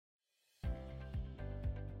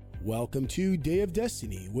Welcome to Day of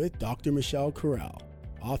Destiny with Dr. Michelle Corral,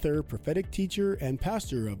 author, prophetic teacher, and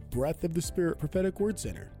pastor of Breath of the Spirit Prophetic Word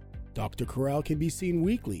Center. Dr. Corral can be seen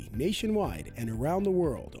weekly, nationwide, and around the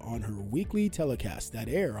world on her weekly telecasts that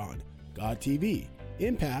air on God TV,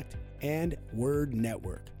 Impact, and Word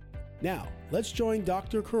Network. Now, let's join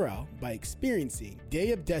Dr. Corral by experiencing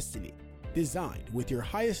Day of Destiny, designed with your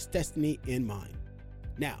highest destiny in mind.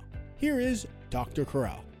 Now, here is Dr.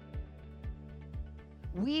 Corral.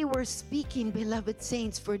 We were speaking, beloved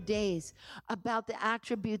saints, for days about the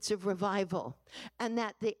attributes of revival, and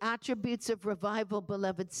that the attributes of revival,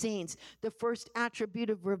 beloved saints, the first attribute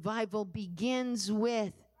of revival begins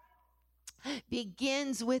with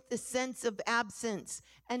the sense of absence,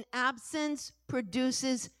 and absence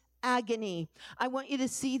produces agony. I want you to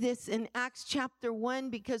see this in Acts chapter 1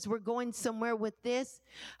 because we're going somewhere with this.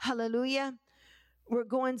 Hallelujah. We're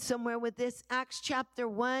going somewhere with this. Acts chapter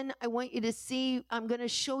 1, I want you to see, I'm going to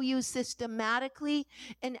show you systematically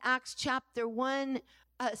in Acts chapter 1,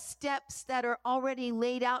 steps that are already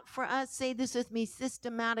laid out for us. Say this with me,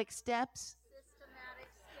 systematic steps.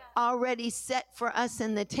 Already set for us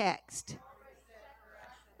in the text.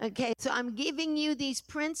 Okay, so I'm giving you these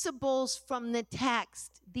principles from the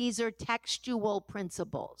text. These are textual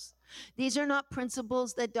principles. These are not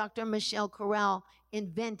principles that Dr. Michelle Corral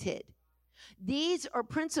invented. These are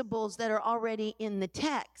principles that are already in the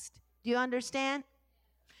text. Do you understand?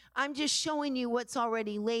 I'm just showing you what's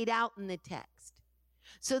already laid out in the text.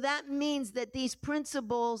 So that means that these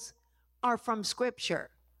principles are from Scripture.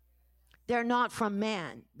 They're not from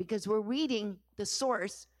man, because we're reading the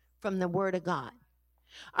source from the Word of God.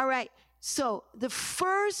 All right, so the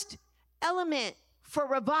first element for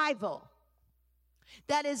revival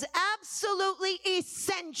that is absolutely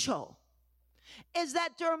essential is that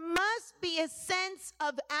there must be a sense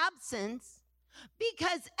of absence,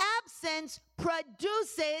 because absence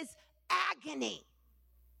produces agony.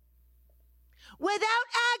 Without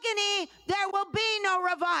agony, there will be no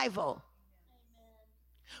revival.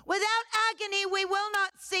 Amen. Without agony, we will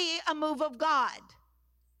not see a move of God.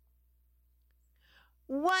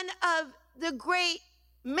 One of the great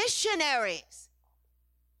missionaries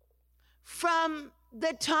from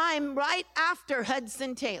the time right after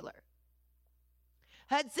Hudson Taylor.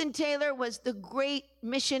 Hudson Taylor was the great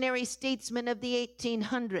missionary statesman of the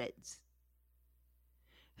 1800s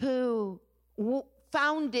who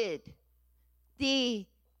founded the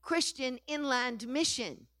Christian Inland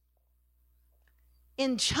Mission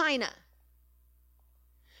in China.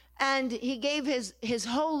 And he gave his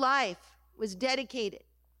whole life was dedicated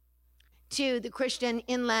to the Christian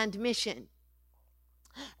Inland Mission.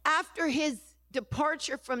 After his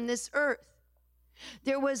departure from this earth,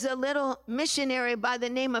 there was a little missionary by the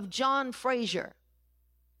name of John Fraser.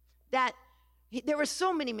 There were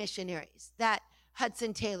so many missionaries that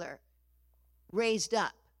Hudson Taylor raised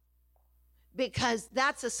up, because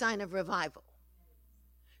that's a sign of revival.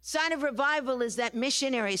 Sign of revival is that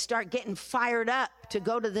missionaries start getting fired up to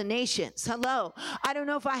go to the nations. Hello. I don't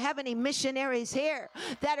know if I have any missionaries here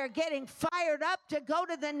that are getting fired up to go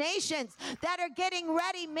to the nations, that are getting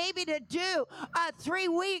ready maybe to do 3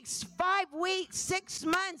 weeks, 5 weeks, 6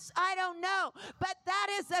 months. I don't know. But that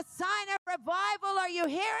is a sign of revival. Are you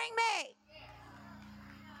hearing me?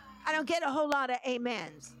 I don't get a whole lot of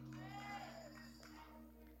amens.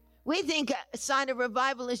 We think a sign of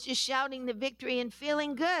revival is just shouting the victory and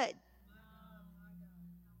feeling good.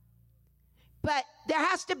 But there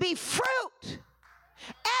has to be fruit,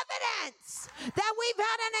 evidence that we've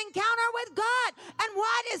had an encounter with God. And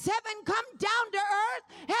why does heaven come down to earth?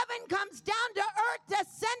 Heaven comes down to earth to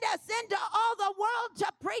send us into all the world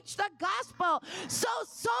to preach the gospel so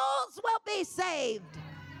souls will be saved.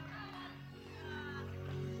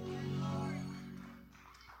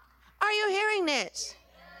 Are you hearing this?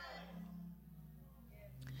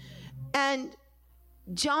 And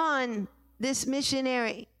John, this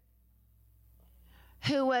missionary,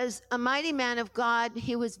 who was a mighty man of God,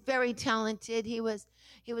 he was very talented. He was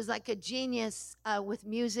like a genius with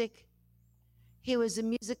music. He was a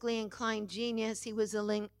musically inclined genius. He was a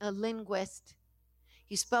linguist.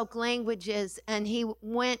 He spoke languages, and he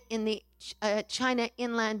went in the China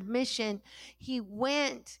Inland Mission. He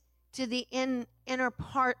went to the inner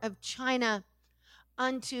part of China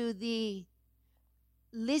unto the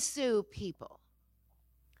Lisu people,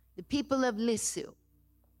 the people of Lisu.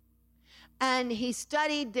 And he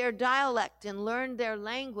studied their dialect and learned their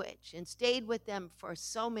language and stayed with them for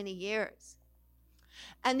so many years.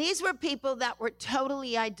 And these were people that were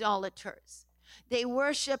totally idolaters. They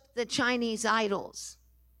worshiped the Chinese idols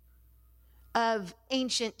of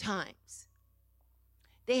ancient times.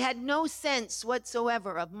 They had no sense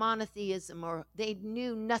whatsoever of monotheism, or they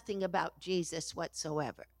knew nothing about Jesus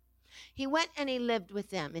whatsoever. He went and he lived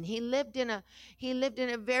with them, and he lived in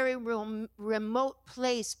a very remote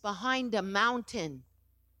place behind a mountain.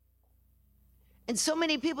 And so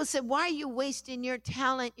many people said, why are you wasting your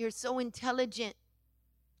talent? You're so intelligent.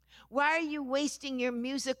 Why are you wasting your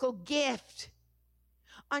musical gift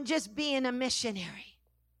on just being a missionary?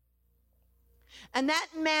 And that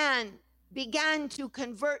man began to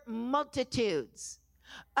convert multitudes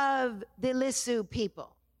of the Lisu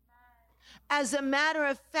people. As a matter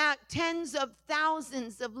of fact, tens of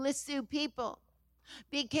thousands of Lisu people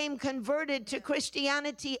became converted to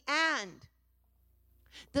Christianity, and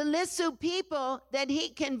the Lisu people that he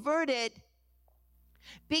converted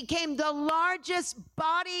became the largest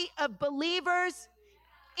body of believers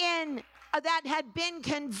that had been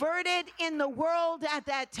converted in the world at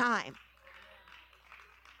that time.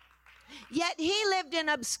 Yet he lived in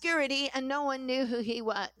obscurity and no one knew who he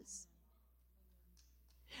was.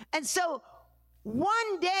 And so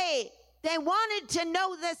one day they wanted to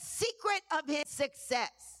know the secret of his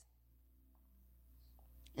success.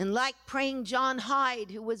 And like praying John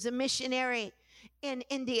Hyde, who was a missionary in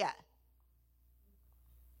India,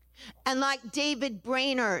 and like David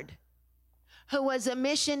Brainerd, who was a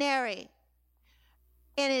missionary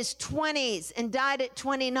in his 20s and died at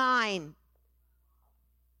 29,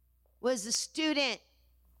 was a student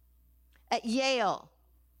at Yale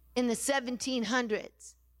in the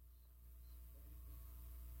 1700s.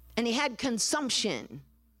 And he had consumption.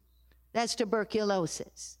 That's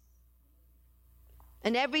tuberculosis.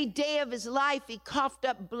 And every day of his life, he coughed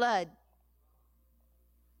up blood.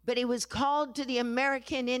 But he was called to the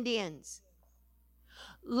American Indians.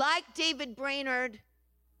 Like David Brainerd,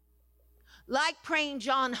 like praying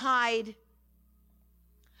John Hyde,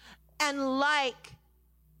 and like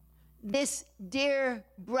this dear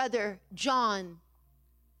brother John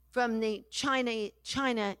from the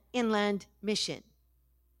China Inland Mission.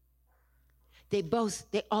 They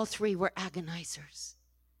all three were agonizers.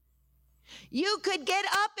 You could get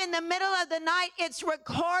up in the middle of the night, it's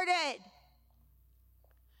recorded,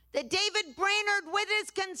 that David Brainerd, with his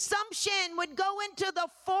consumption, would go into the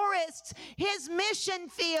forests. His mission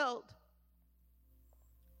field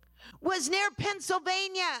was near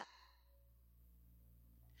Pennsylvania.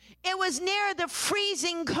 It was near the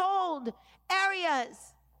freezing cold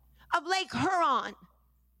areas of Lake Huron.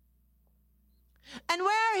 And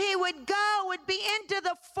where he would go would be into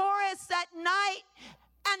the forests at night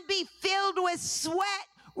and be filled with sweat,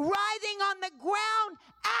 writhing on the ground,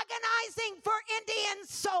 agonizing for Indian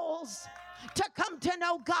souls to come to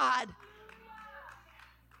know God.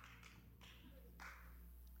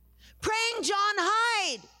 Praying John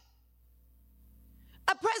Hyde,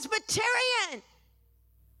 a Presbyterian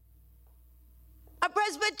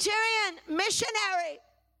missionary,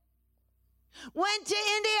 went to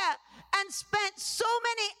India and spent so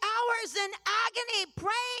many hours in agony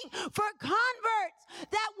praying for converts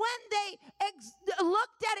that when they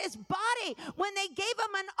looked at his body, when they gave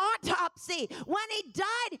him an autopsy, when he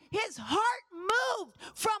died, his heart moved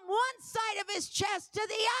from one side of his chest to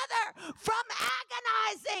the other, from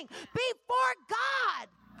agonizing before God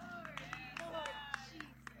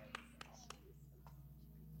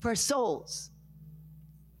for souls.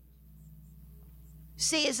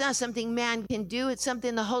 See, it's not something man can do. It's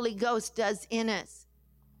something the Holy Ghost does in us.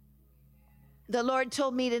 The Lord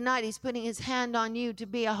told me tonight he's putting his hand on you to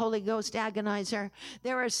be a Holy Ghost agonizer.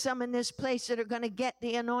 There are some in this place that are going to get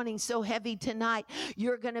the anointing so heavy tonight.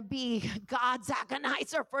 You're going to be God's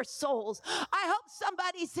agonizer for souls. I hope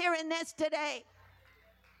somebody's hearing this today.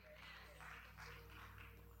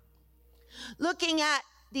 Looking at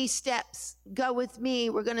these steps, go with me.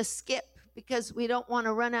 We're going to skip because we don't want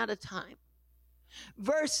to run out of time.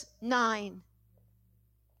 Verse 9.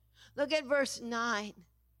 Look at verse 9.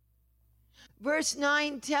 Verse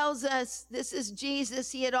 9 tells us this is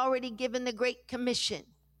Jesus. He had already given the Great Commission.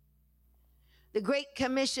 The Great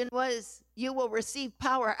Commission was, you will receive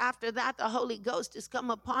power. After that, the Holy Ghost has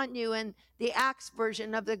come upon you. And the Acts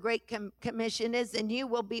version of the Great Commission is, and you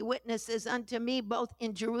will be witnesses unto me both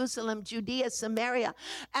in Jerusalem, Judea, Samaria,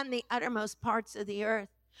 and the uttermost parts of the earth.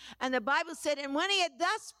 And the Bible said, and when he had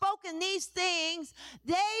thus spoken these things,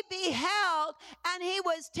 they beheld, and he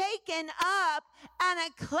was taken up, and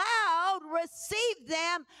a cloud received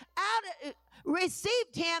him out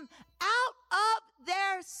of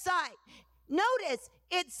their sight. Notice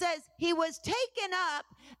it says he was taken up,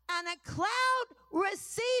 and a cloud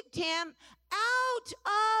received him out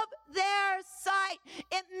of their sight.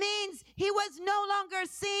 It means he was no longer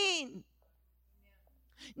seen.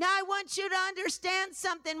 Now, I want you to understand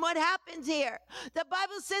something, what happens here. The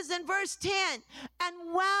Bible says in verse 10, and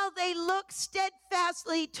while they looked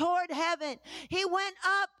steadfastly toward heaven, he went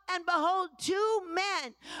up, and behold, two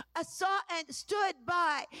men saw and stood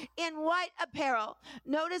by in white apparel.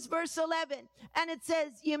 Notice verse 11, and it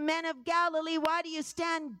says, you men of Galilee, why do you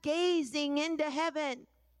stand gazing into heaven?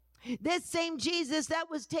 This same Jesus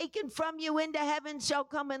that was taken from you into heaven shall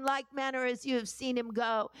come in like manner as you have seen him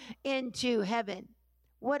go into heaven.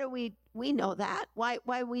 What are we know that. Why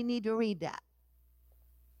we need to read that?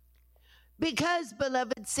 Because,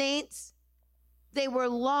 beloved saints, they were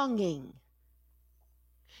longing.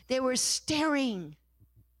 They were staring.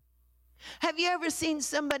 Have you ever seen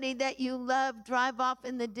somebody that you love drive off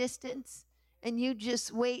in the distance and you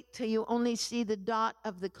just wait till you only see the dot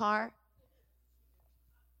of the car?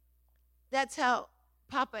 That's how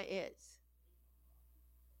Papa is.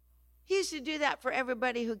 He used to do that for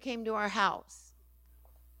everybody who came to our house.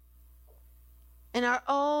 In our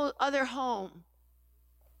old other home,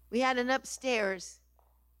 we had an upstairs.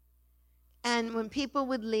 And when people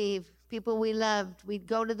would leave, people we loved, we'd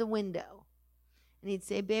go to the window. And he'd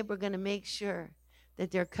say, babe, we're going to make sure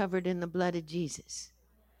that they're covered in the blood of Jesus.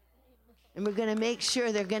 And we're going to make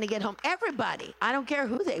sure they're going to get home. Everybody, I don't care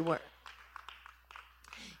who they were.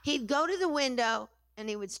 He'd go to the window and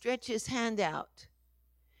he would stretch his hand out.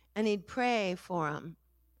 And he'd pray for them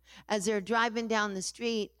as they're driving down the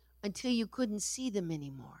street, until you couldn't see them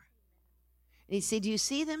anymore. And he'd say, do you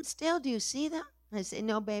see them still? Do you see them? And I say,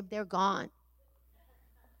 no, babe, they're gone.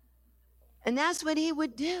 And that's what he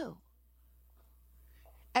would do.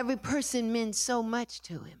 Every person means so much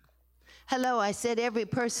to him. Hello, I said every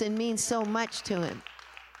person means so much to him.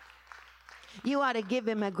 You ought to give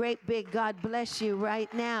him a great big God bless you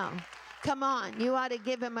right now. Come on, you ought to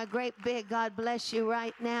give him a great big God bless you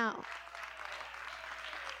right now.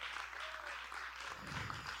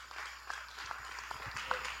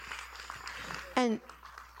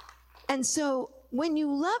 And so when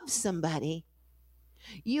you love somebody,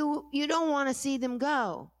 you don't want to see them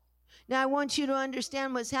go. Now, I want you to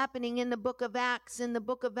understand what's happening in the book of Acts. In the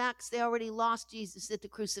book of Acts, they already lost Jesus at the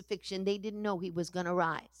crucifixion. They didn't know he was going to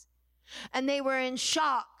rise. And they were in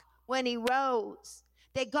shock when he rose.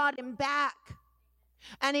 They got him back.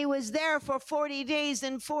 And he was there for 40 days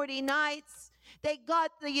and 40 nights. They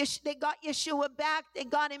got Yeshua back. They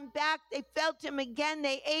got him back. They felt him again.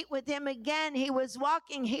 They ate with him again. He was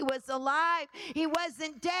walking. He was alive. He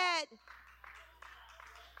wasn't dead.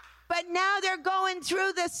 But now they're going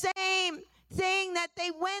through the same thing that they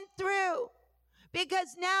went through,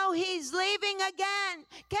 because now he's leaving again.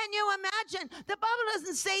 Can you imagine? The Bible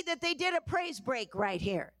doesn't say that they did a praise break right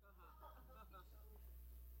here.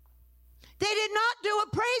 They did not do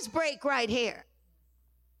a praise break right here.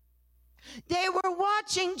 They were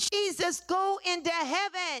watching Jesus go into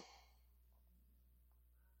heaven,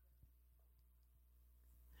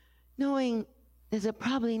 knowing that they'll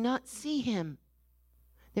probably not see him.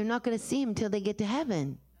 They're not going to see him till they get to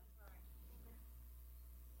heaven.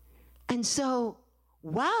 And so,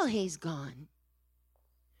 while he's gone,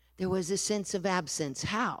 there was a sense of absence.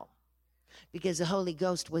 How? Because the Holy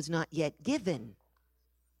Ghost was not yet given.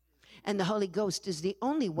 And the Holy Ghost is the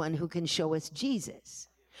only one who can show us Jesus.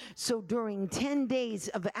 So during 10 days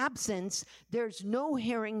of absence, there's no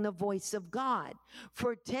hearing the voice of God.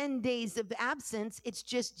 For 10 days of absence, it's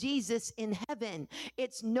just Jesus in heaven.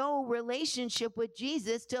 It's no relationship with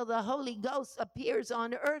Jesus till the Holy Ghost appears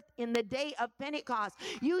on earth in the day of Pentecost.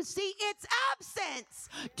 You see, it's absence.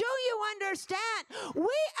 Do you understand?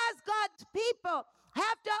 We as God's people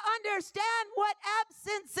have to understand what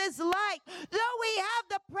absence is like. Though we have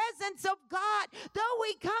the presence of God, though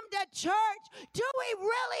we come to church, do we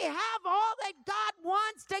really have all that God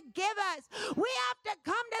wants to give us? We have to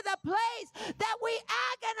come to the place that we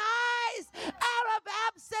agonize out of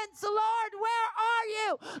absence. Lord, where are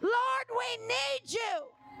you? Lord, we need you.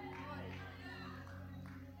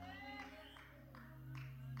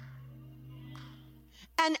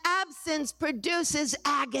 And absence produces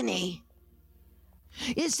agony.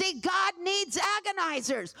 You see, God needs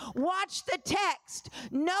agonizers. Watch the text.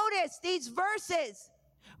 Notice these verses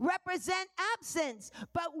represent absence,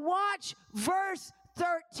 but watch verse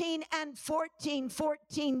 13 and 14,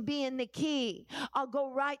 14 being the key. I'll go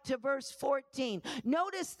right to verse 14.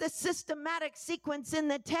 Notice the systematic sequence in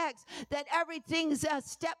the text, that everything's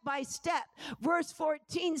step by step. Verse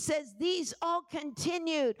 14 says, these all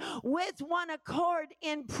continued with one accord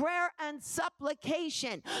in prayer and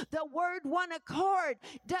supplication. The word one accord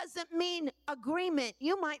doesn't mean agreement.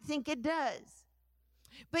 You might think it does.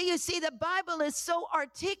 But you see, the Bible is so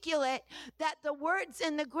articulate that the words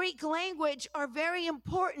in the Greek language are very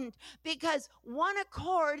important, because one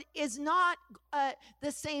accord is not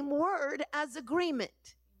the same word as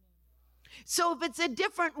agreement. So if it's a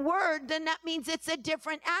different word, then that means it's a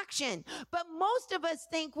different action. But most of us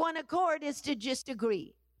think one accord is to just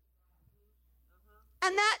agree.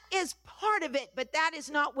 And that is part of it, but that is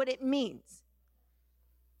not what it means.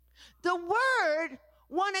 The word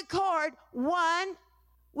one accord, one,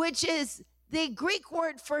 which is the Greek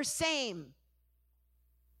word for same.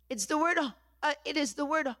 It is the word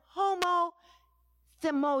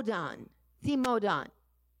homothermodon. Thermodon.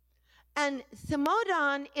 And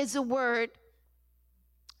thermodon is a word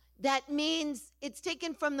that means, it's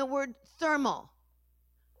taken from the word thermal,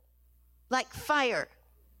 like fire.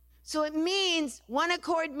 So it means, one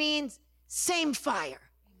accord means same fire.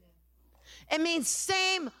 It means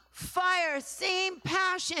same fire, same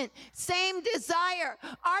passion, same desire.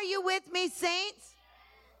 Are you with me, saints?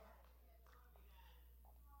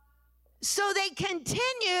 So they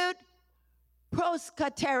continued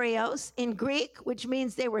proskaterios in Greek, which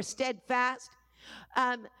means they were steadfast,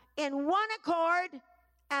 in one accord,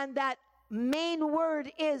 and that main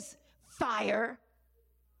word is fire,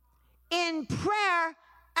 in prayer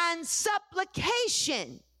and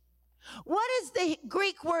supplication. What is the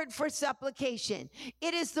Greek word for supplication?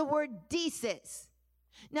 It is the word desis.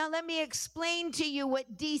 Now let me explain to you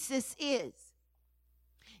what desis is.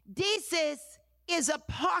 Desis is a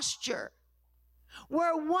posture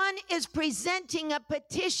where one is presenting a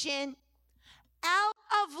petition out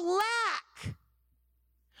of lack.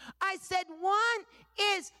 I said one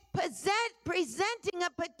is presenting a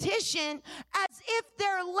petition as if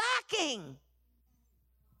they're lacking.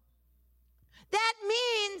 That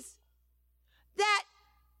means that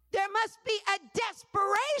there must be a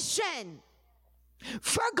desperation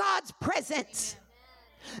for God's presence.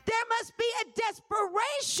 There must be a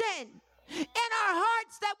desperation in our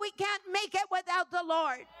hearts that we can't make it without the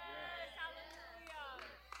Lord.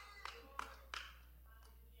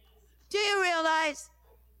 Do you realize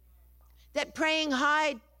that praying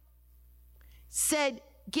Hyde said,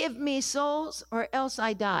 "Give me souls or else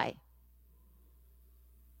I die"?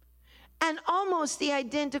 And almost the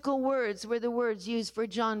identical words were the words used for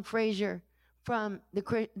John Fraser from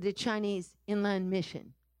the Chinese Inland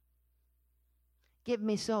Mission. "Give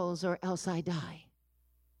me souls or else I die."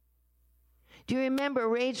 Do you remember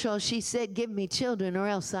Rachel? She said, "Give me children or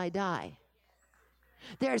else I die."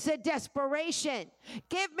 There's a desperation.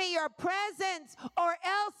 Give me your presence or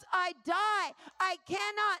else I die. I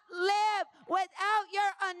cannot live without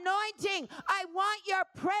your anointing. I want your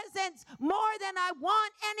presence more than I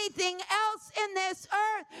want anything else in this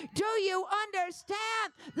earth. Do you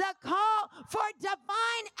understand the call for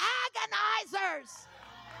divine agonizers?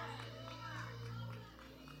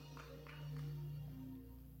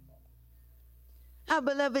 Our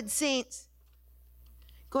beloved saints,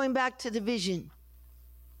 going back to the vision,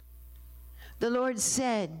 the Lord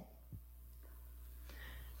said,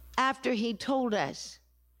 after he told us,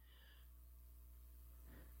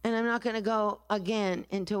 and I'm not going to go again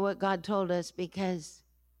into what God told us because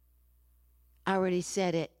I already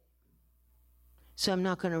said it, so I'm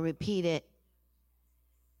not going to repeat it.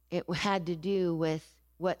 It had to do with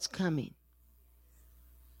what's coming.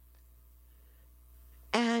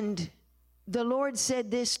 And the Lord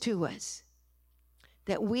said this to us,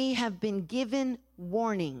 that we have been given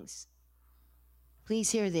warnings.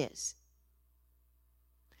 Please hear this.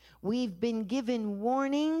 We've been given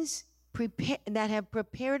warnings that have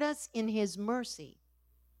prepared us in his mercy.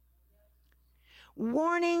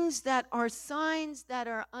 Warnings that are signs that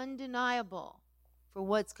are undeniable for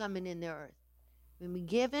what's coming in the earth. We've been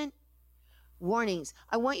given warnings.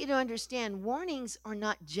 I want you to understand, warnings are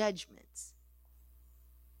not judgments.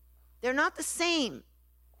 They're not the same.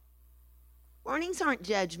 Warnings aren't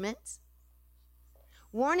judgments.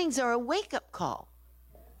 Warnings are a wake-up call.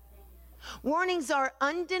 Warnings are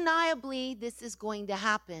undeniably, this is going to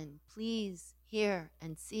happen. Please hear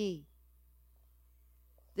and see.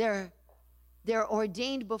 They're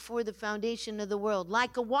ordained before the foundation of the world.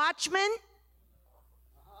 Like a watchman,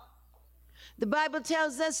 the Bible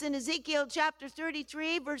tells us in Ezekiel chapter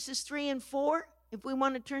 33, verses 3 and 4, if we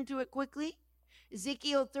want to turn to it quickly.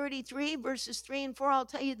 Ezekiel 33, verses 3 and 4, I'll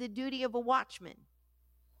tell you the duty of a watchman.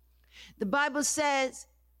 The Bible says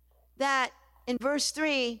that in verse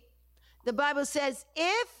 3, the Bible says,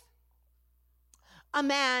 if a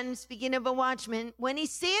man, speaking of a watchman, when he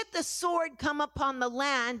seeth the sword come upon the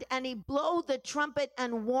land, and he blow the trumpet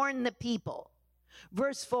and warn the people.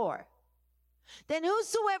 Verse 4, then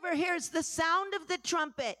whosoever hears the sound of the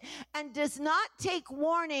trumpet and does not take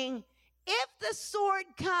warning If the sword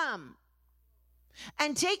come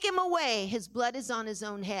and take him away, his blood is on his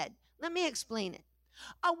own head. Let me explain it.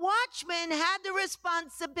 A watchman had the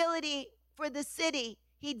responsibility for the city.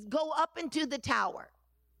 He'd go up into the tower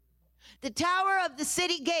of the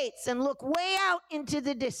city gates, and look way out into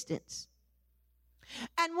the distance.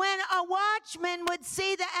 And when a watchman would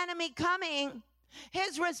see the enemy coming,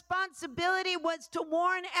 his responsibility was to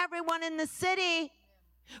warn everyone in the city.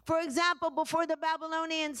 For example, before the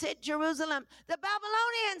Babylonians hit Jerusalem, the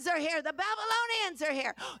Babylonians are here, the Babylonians are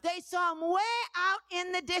here. They saw them way out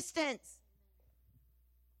in the distance.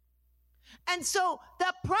 And so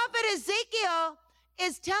the prophet Ezekiel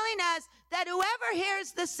is telling us that whoever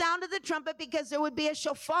hears the sound of the trumpet, because there would be a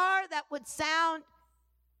shofar that would sound,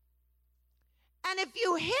 and if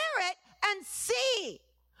you hear it and see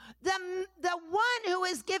the one who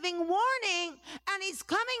is giving warning, and he's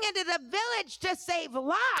coming into the village to save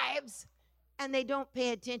lives, and they don't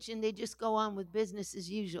pay attention, they just go on with business as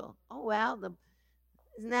usual. Oh, well,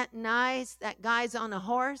 isn't that nice? That guy's on a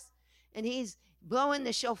horse, and he's blowing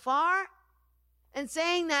the shofar and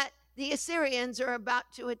saying that the Assyrians are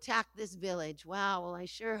about to attack this village. Wow, well, I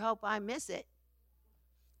sure hope I miss it.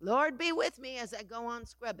 Lord, be with me as I go on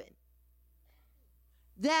scrubbing.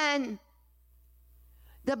 Then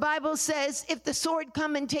the Bible says, if the sword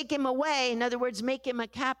come and take him away, in other words, make him a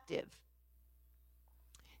captive,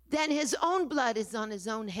 then his own blood is on his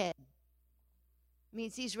own head.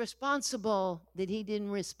 Means he's responsible that he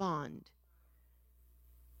didn't respond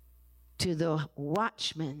to the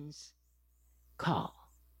watchman's call.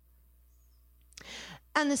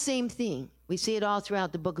 And the same thing, we see it all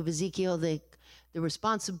throughout the book of Ezekiel, the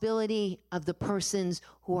responsibility of the persons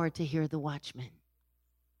who are to hear the watchman.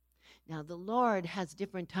 Now, the Lord has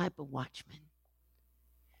different type of watchmen.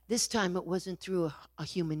 This time it wasn't through a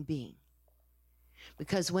human being.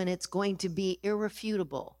 Because when it's going to be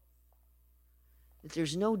irrefutable, that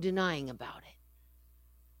there's no denying about it.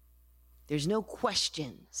 There's no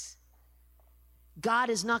questions. God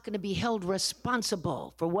is not going to be held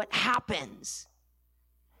responsible for what happens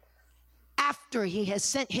after he has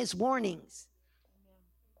sent his warnings.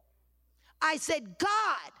 I said,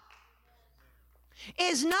 God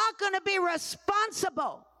is not going to be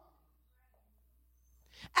responsible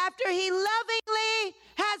after he lovingly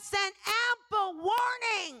has sent ample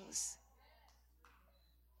warnings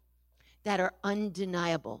that are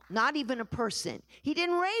undeniable. Not even a person. He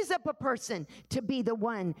didn't raise up a person to be the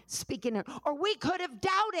one speaking it, or we could have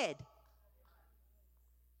doubted.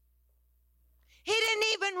 He didn't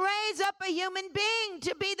even raise up a human being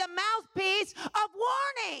to be the mouthpiece of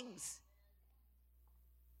warnings,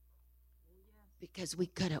 because we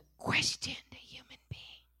could have questioned a human being.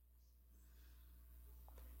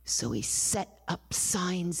 So he set up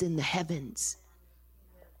signs in the heavens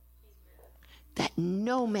that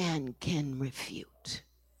no man can refute.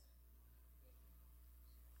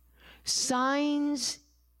 Signs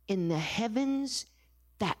in the heavens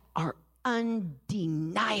that are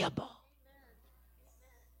undeniable.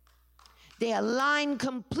 They align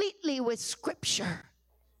completely with Scripture.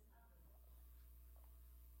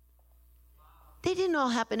 They didn't all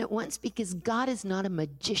happen at once because God is not a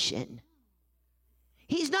magician.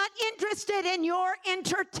 He's not interested in your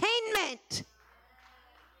entertainment.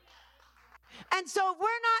 And so if we're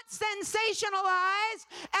not sensationalized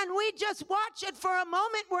and we just watch it for a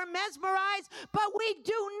moment, we're mesmerized, but we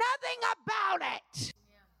do nothing about it.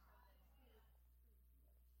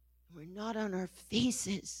 We're not on our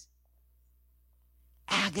faces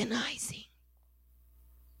agonizing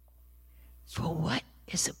for what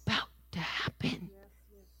is about to happen.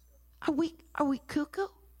 Are we cuckoo?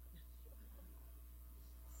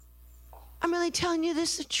 I'm really telling you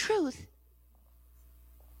this is the truth.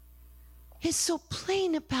 It's so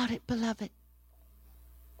plain about it, beloved.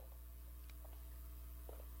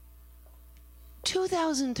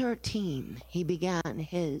 2013, he began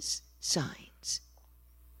his signs.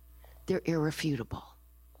 They're irrefutable.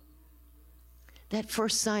 That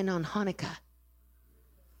first sign on Hanukkah,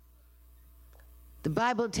 the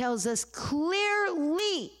Bible tells us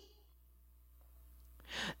clearly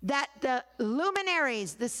that the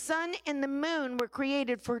luminaries, the sun and the moon, were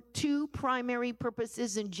created for two primary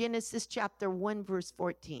purposes in Genesis chapter 1, verse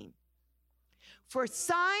 14. For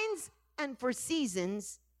signs and for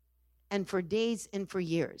seasons and for days and for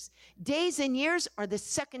years. Days and years are the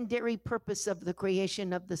secondary purpose of the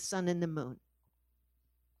creation of the sun and the moon.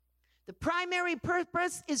 The primary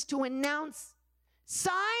purpose is to announce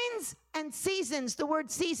signs and seasons. The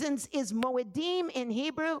word seasons is moedim in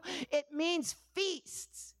Hebrew. It means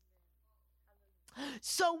feasts.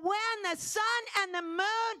 So when the sun and the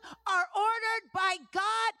moon are ordered by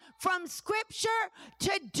God from Scripture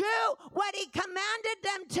to do what He commanded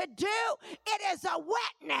them to do, it is a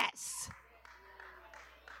witness.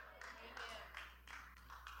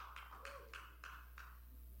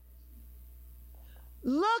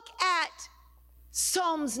 Look at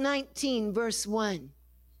Psalms 19, verse 1,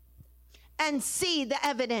 and see the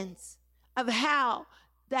evidence of how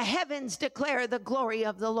the heavens declare the glory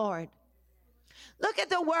of the Lord. Look at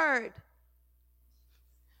the word.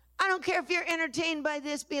 I don't care if you're entertained by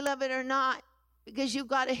this, beloved, or not, because you've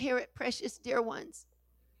got to hear it, precious dear ones.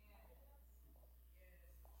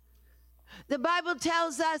 The Bible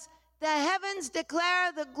tells us, the heavens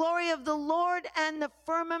declare the glory of the Lord, and the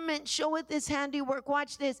firmament showeth his handiwork.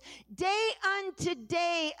 Watch this. Day unto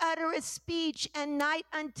day uttereth speech, and night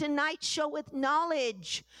unto night showeth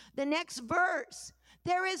knowledge. The next verse.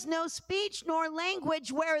 There is no speech nor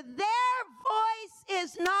language where their voice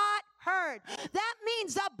is not heard. That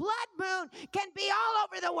means the blood moon can be all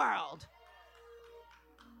over the world.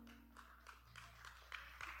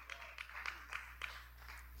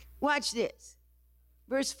 Watch this.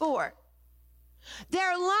 Verse 4.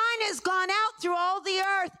 Their line has gone out through all the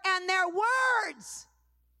earth, and their words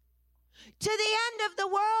to the end of the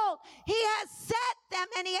world. He has set them,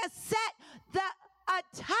 and he has set a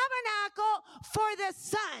tabernacle for the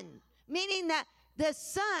sun, meaning that the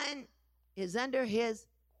sun is under his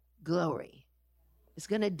glory. It's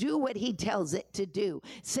going to do what he tells it to do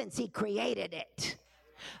since he created it.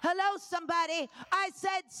 Hello, somebody. I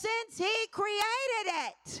said, since he created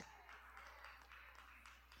it.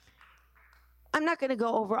 I'm not going to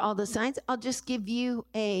go over all the signs. I'll just give you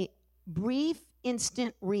a brief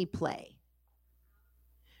instant replay.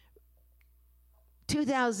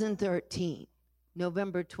 2013,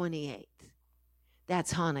 November 28th.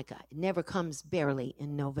 That's Hanukkah. It never comes barely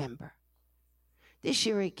in November. This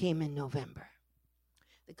year it came in November.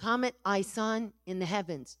 The comet Ison in the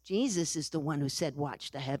heavens. Jesus is the one who said,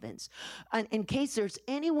 watch the heavens. And in case there's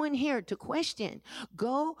anyone here to question,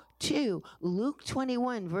 go to Luke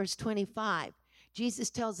 21, verse 25. Jesus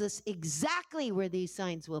tells us exactly where these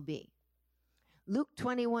signs will be. Luke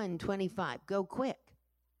 21, 25. Go quick.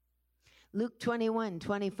 Luke 21,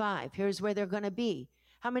 25. Here's where they're going to be.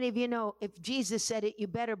 How many of you know if Jesus said it, you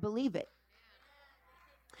better believe it?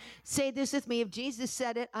 Say this with me. If Jesus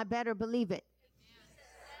said it, I better believe it.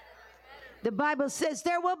 The Bible says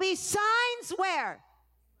there will be signs where?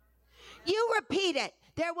 You repeat it.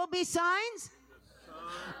 There will be signs.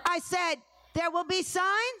 I said there will be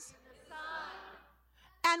signs.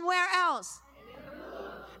 And where else?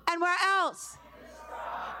 And where else?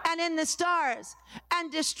 And in the stars.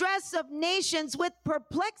 And distress of nations with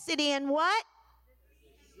perplexity and what?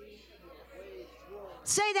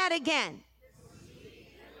 Say that again.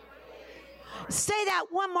 Say that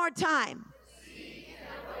one more time.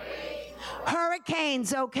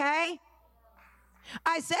 Hurricanes, okay?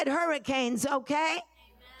 I said hurricanes, okay?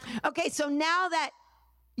 Okay, so now that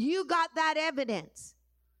you got that evidence,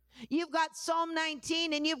 you've got Psalm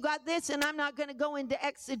 19 and you've got this, and I'm not going to go into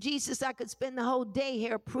exegesis. I could spend the whole day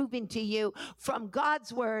here proving to you from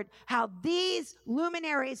God's word how these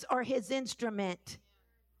luminaries are his instrument.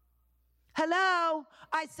 Hello?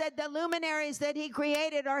 I said the luminaries that he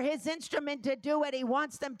created are his instrument to do what he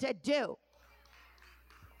wants them to do.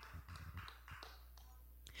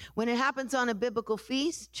 When it happens on a biblical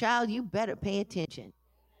feast, child, you better pay attention.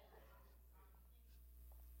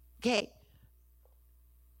 Okay.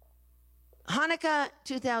 Hanukkah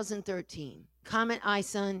 2013, Comet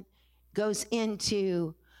Ison goes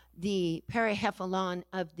into the perihephalon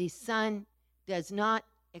of the sun, does not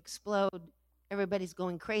explode. Everybody's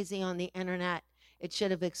going crazy on the internet. It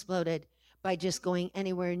should have exploded by just going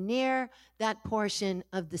anywhere near that portion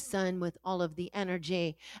of the sun with all of the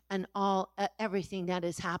energy and everything that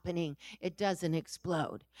is happening. It doesn't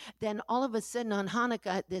explode. Then all of a sudden on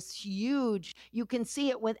Hanukkah, this huge, you can see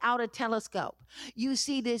it without a telescope. You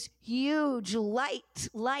see this huge light.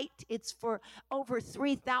 It's for over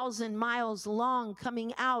 3,000 miles long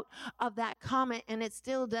coming out of that comet, and it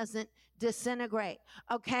still doesn't disintegrate,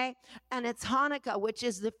 okay? And it's Hanukkah, which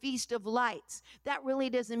is the Feast of Lights. That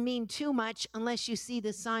really doesn't mean too much unless you see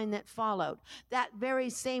the sign that followed. That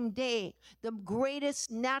very same day, the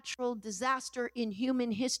greatest natural disaster in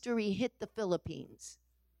human history hit the Philippines.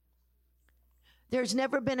 There's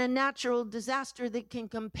never been a natural disaster that can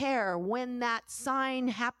compare when that sign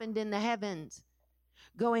happened in the heavens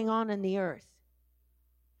going on in the earth.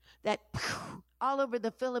 That all over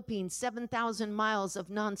the Philippines, 7,000 miles of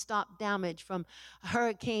nonstop damage from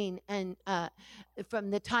hurricane and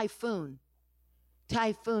from the typhoon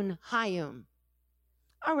Haiyan.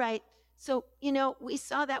 All right, So, we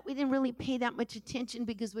saw that. We didn't really pay that much attention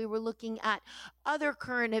because we were looking at other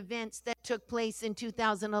current events that took place in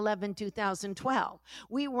 2011, 2012.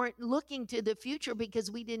 We weren't looking to the future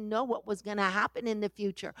because we didn't know what was going to happen in the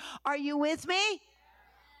future. Are you with me?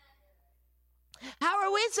 How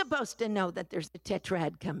are we supposed to know that there's a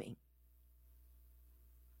tetrad coming?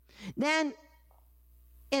 Then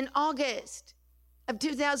in August of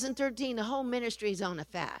 2013, the whole ministry is on a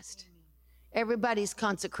fast. Everybody's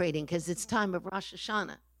consecrating because it's time of Rosh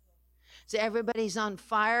Hashanah. So everybody's on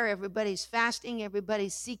fire, everybody's fasting,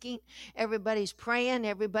 everybody's seeking, everybody's praying,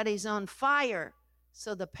 everybody's on fire.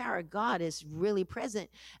 So the power of God is really present.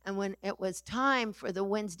 And when it was time for the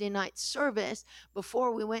Wednesday night service,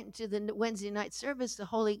 before we went into the Wednesday night service, the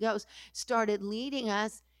Holy Ghost started leading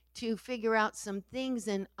us to figure out some things.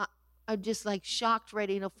 And I'm just like shocked,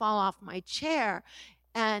 ready to fall off my chair.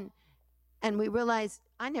 And we realized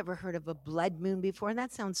I never heard of a blood moon before. And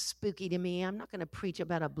that sounds spooky to me. I'm not going to preach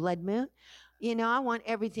about a blood moon. I want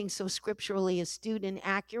everything so scripturally astute and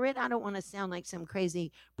accurate. I don't want to sound like some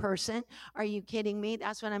crazy person. Are you kidding me?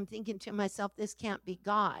 That's what I'm thinking to myself. This can't be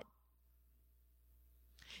God.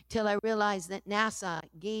 Till I realized that NASA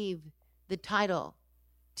gave the title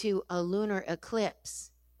to a lunar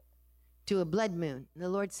eclipse, to a blood moon. And the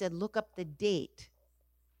Lord said, look up the date.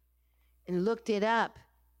 And looked it up.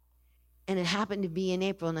 And it happened to be in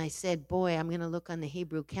April. And I said, boy, I'm going to look on the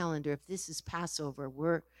Hebrew calendar. If this is Passover,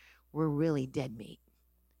 we're really dead meat.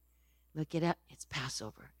 Look it up. It's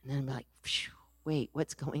Passover. And then I'm like, wait,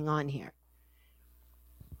 what's going on here?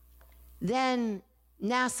 Then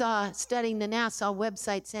NASA, studying the NASA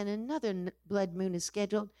website, said another blood moon is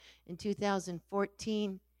scheduled in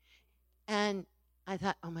 2014. And I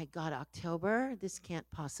thought, oh my God, October? This can't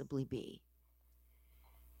possibly be.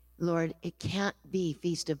 Lord, it can't be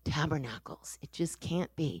Feast of Tabernacles. It just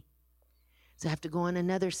can't be. So I have to go on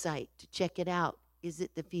another site to check it out. Is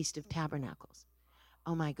it the Feast of Tabernacles?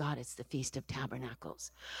 Oh my God, it's the Feast of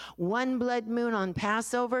Tabernacles. One blood moon on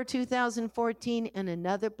Passover 2014 and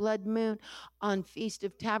another blood moon on Feast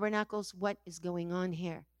of Tabernacles. What is going on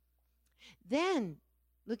here? Then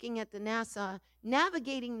looking at the NASA,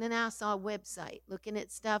 navigating the NASA website, looking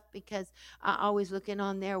at stuff because I always looking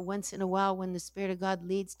on there once in a while when the Spirit of God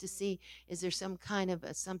leads to see, is there some kind of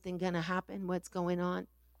something going to happen? What's going on?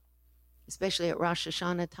 Especially at Rosh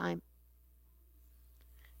Hashanah time.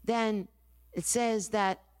 Then it says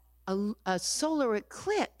that a solar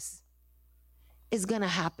eclipse is going to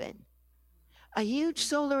happen. A huge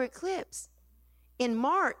solar eclipse in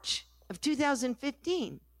March of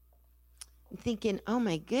 2015. I'm thinking, oh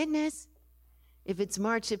my goodness, if it's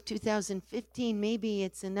March of 2015, maybe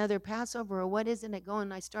it's another Passover, or what is it? I go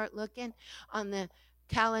and I start looking on the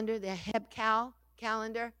calendar, the Hebcal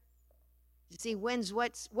calendar, to see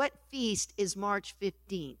what feast is March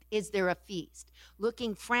 15th? Is there a feast?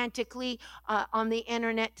 Looking frantically on the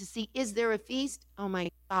internet to see, is there a feast? Oh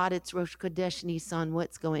my God, it's Rosh Chodesh Nisan.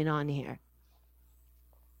 What's going on here?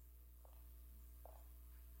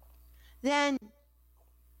 Then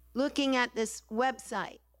looking at this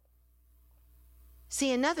website,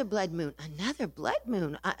 see another blood moon.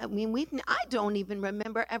 I mean, I don't even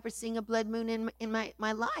remember ever seeing a blood moon in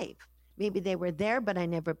my life. Maybe they were there, but I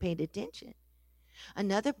never paid attention.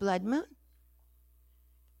 Another blood moon.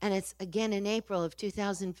 And it's again in April of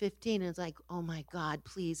 2015. And it's like, oh my God,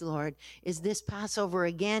 please, Lord, is this Passover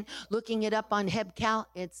again? Looking it up on Hebcal,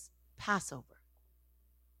 it's Passover.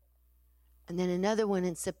 And then another one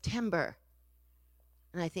in September.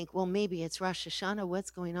 And I think, well, maybe it's Rosh Hashanah.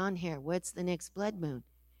 What's going on here? What's the next blood moon?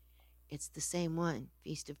 It's the same one,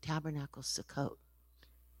 Feast of Tabernacles, Sukkot.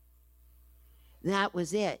 That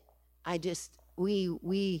was it. I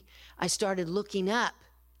started looking up.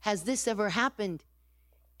 Has this ever happened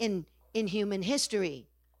in human history?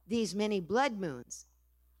 These many blood moons.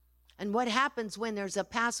 And what happens when there's a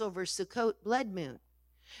Passover, Sukkot blood moon?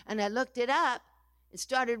 And I looked it up and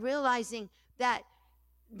started realizing that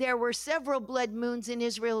there were several blood moons in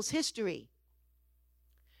Israel's history.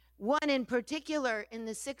 One in particular, in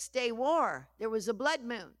the 6-day war, there was a blood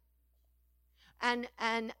moon. And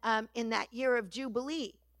in that year of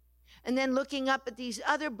Jubilee. And then looking up at these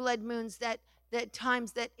other blood moons that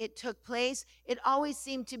times that it took place, it always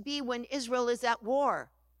seemed to be when Israel is at war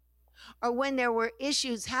or when there were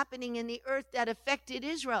issues happening in the earth that affected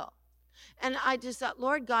Israel. And I just thought,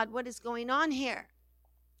 Lord God, what is going on here?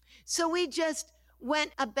 So we just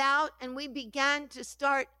went about and we began to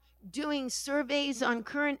start doing surveys on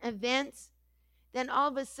current events. Then all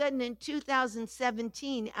of a sudden in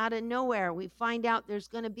 2017, out of nowhere, we find out there's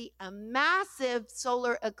going to be a massive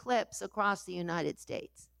solar eclipse across the United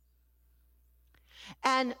States.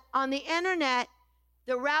 And on the internet,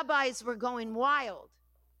 the rabbis were going wild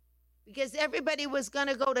because everybody was going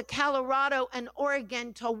to go to Colorado and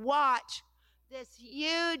Oregon to watch this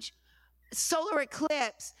huge solar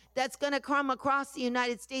eclipse that's going to come across the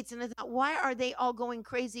United States. And I thought, why are they all going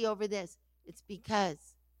crazy over this? It's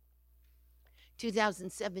because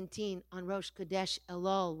 2017 on Rosh Chodesh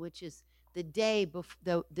Elul, which is the day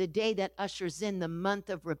the day that ushers in the month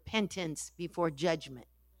of repentance before judgment.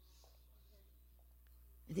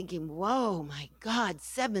 I'm thinking, whoa, my God,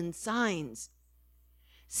 7 signs.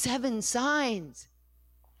 7 signs.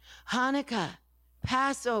 Hanukkah,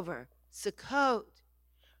 Passover, Sukkot,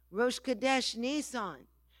 Rosh Chodesh Nisan,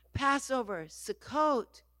 Passover,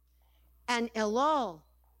 Sukkot, and Elul.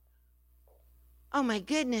 Oh my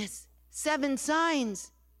goodness, 7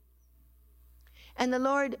 signs. And the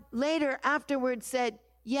Lord later afterwards said,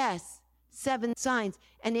 yes, 7 signs.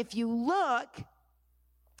 And if you look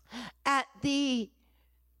at the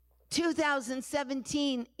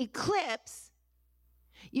 2017 eclipse,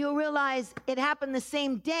 you'll realize it happened the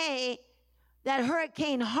same day that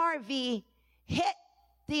Hurricane Harvey hit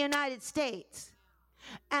the United States.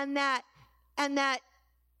 And that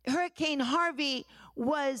Hurricane Harvey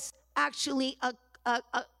was actually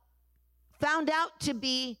found out to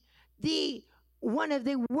be one of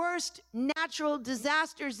the worst natural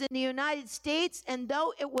disasters in the United States. And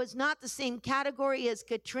though it was not the same category as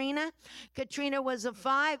Katrina was a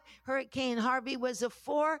 5, Hurricane Harvey was a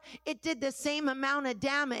 4, it did the same amount of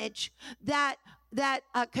damage that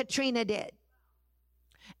Katrina did.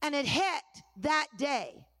 And it hit that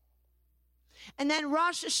day. And then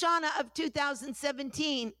Rosh Hashanah of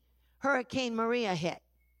 2017, Hurricane Maria hit.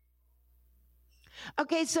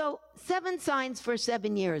 Okay, so 7 signs for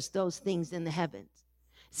 7 years, those things in the heavens.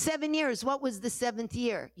 7 years, what was the 7th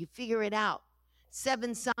year? You figure it out.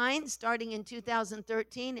 7 signs starting in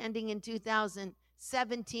 2013, ending in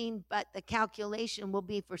 2017, but the calculation will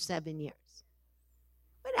be for 7 years.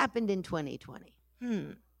 What happened in 2020?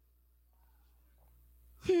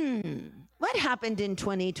 What happened in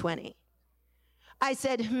 2020? I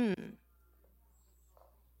said,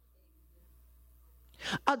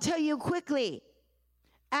 I'll tell you quickly.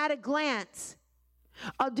 At a glance.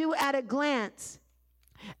 I'll do at a glance.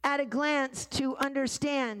 At a glance to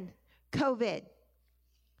understand COVID.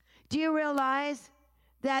 Do you realize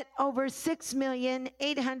that over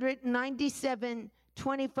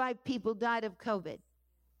 6,897,025 people died of COVID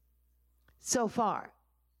so far?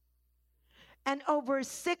 And over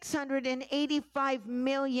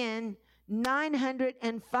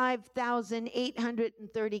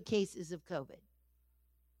 685,905,830 cases of COVID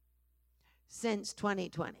since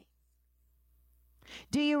 2020.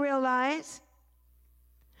 Do you realize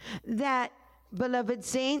that, beloved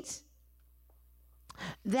saints,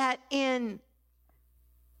 that in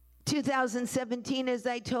 2017, as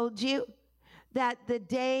I told you, that the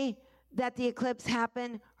day that the eclipse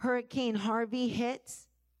happened, Hurricane Harvey hits?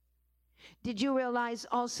 Did you realize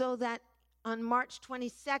also that on March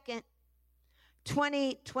 22nd,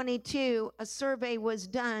 2022, a survey was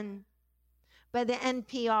done by the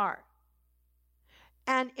NPR?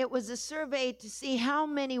 And it was a survey to see how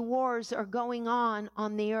many wars are going on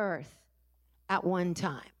the earth at one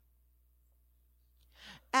time.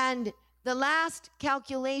 And the last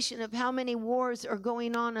calculation of how many wars are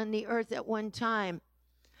going on the earth at one time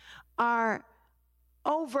are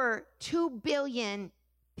over 2 billion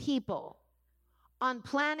people on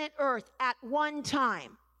planet Earth at one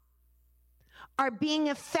time are being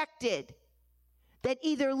affected that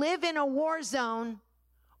either live in a war zone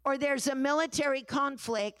or there's a military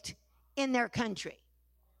conflict in their country.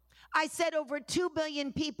 I said over 2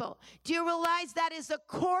 billion people. Do you realize that is a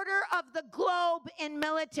quarter of the globe in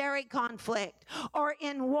military conflict or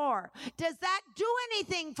in war? Does that do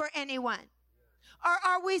anything for anyone? Or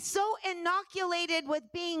are we so inoculated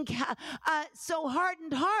with being so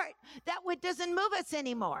hardened heart that it doesn't move us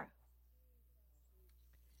anymore?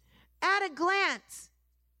 At a glance.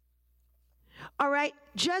 All right,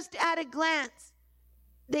 just at a glance.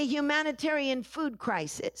 The humanitarian food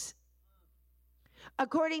crisis.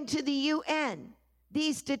 According to the UN,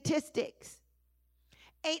 these statistics,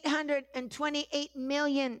 828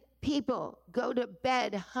 million people go to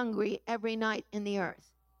bed hungry every night in the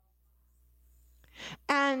earth.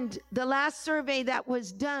 And the last survey that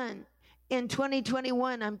was done in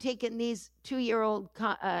 2021, I'm taking these 2-year-old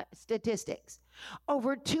statistics,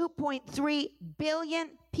 over 2.3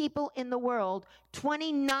 billion people in the world,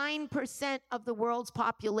 29% of the world's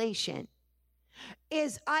population,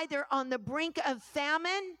 is either on the brink of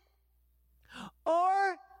famine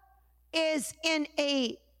or is in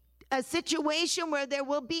a situation where there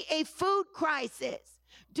will be a food crisis.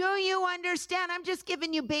 Do you understand? I'm just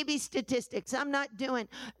giving you baby statistics. I'm not doing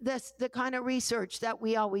the kind of research that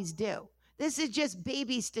we always do. This is just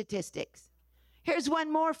baby statistics. Here's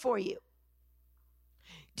one more for you.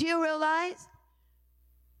 Do you realize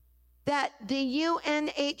that the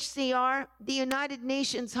UNHCR, the United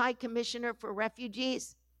Nations High Commissioner for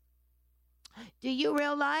Refugees, do you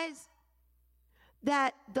realize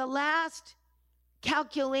that the last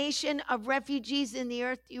calculation of refugees in the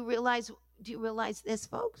earth, do you realize this,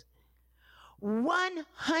 folks?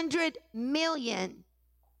 100 million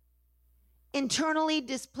internally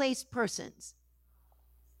displaced persons.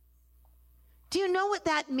 Do you know what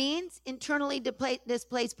that means, internally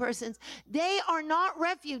displaced persons? They are not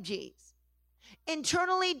refugees.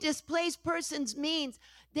 Internally displaced persons means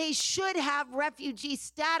they should have refugee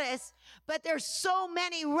status, but there's so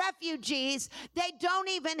many refugees, they don't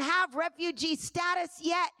even have refugee status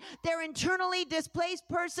yet. They're internally displaced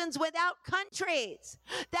persons without countries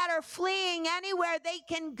that are fleeing anywhere they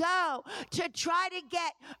can go to try to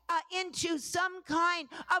get into some kind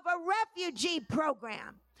of a refugee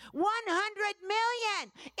program. 100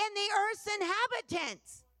 million in the earth's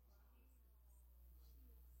inhabitants.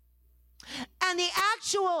 And the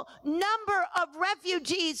actual number of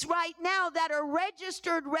refugees right now that are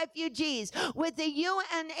registered refugees with the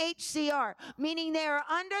UNHCR, meaning they are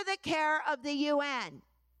under the care of the UN,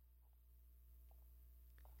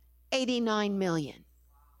 89 million.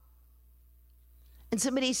 And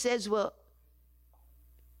somebody says, well,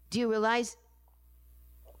 do you realize?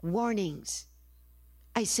 Warnings.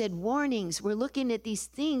 I said warnings. We're looking at these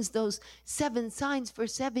things, those 7 signs for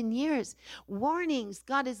 7 years. Warnings.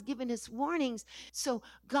 God has given us warnings. So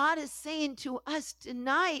God is saying to us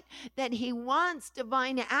tonight that he wants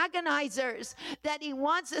divine agonizers, that he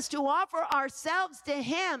wants us to offer ourselves to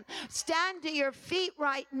him. Stand to your feet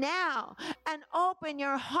right now and open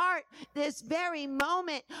your heart this very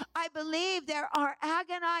moment. I believe there are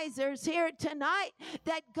agonizers here tonight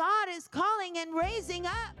that God is calling and raising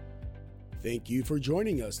up. Thank you for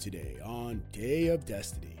joining us today on Day of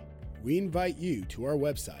Destiny. We invite you to our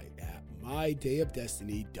website at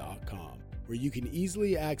mydayofdestiny.com, where you can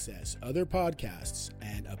easily access other podcasts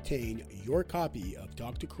and obtain your copy of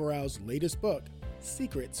Dr. Corral's latest book,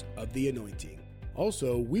 Secrets of the Anointing.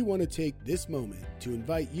 Also, we want to take this moment to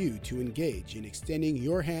invite you to engage in extending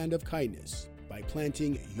your hand of kindness by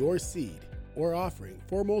planting your seed or offering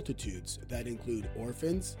for multitudes that include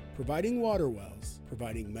orphans, providing water wells,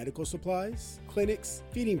 providing medical supplies, clinics,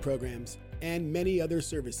 feeding programs, and many other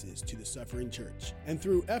services to the suffering church, and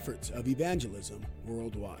through efforts of evangelism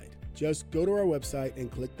worldwide. Just go to our website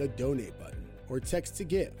and click the donate button or text to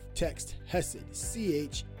give. Text HESED,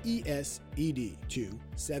 CHESED to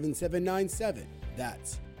 7797.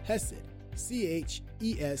 That's HESED,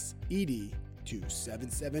 CHESED to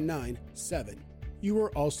 7797. You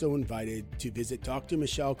are also invited to visit Dr.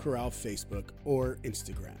 Michelle Corral Facebook or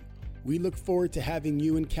Instagram. We look forward to having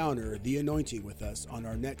you encounter the anointing with us on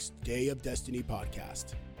our next Day of Destiny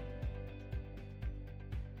podcast.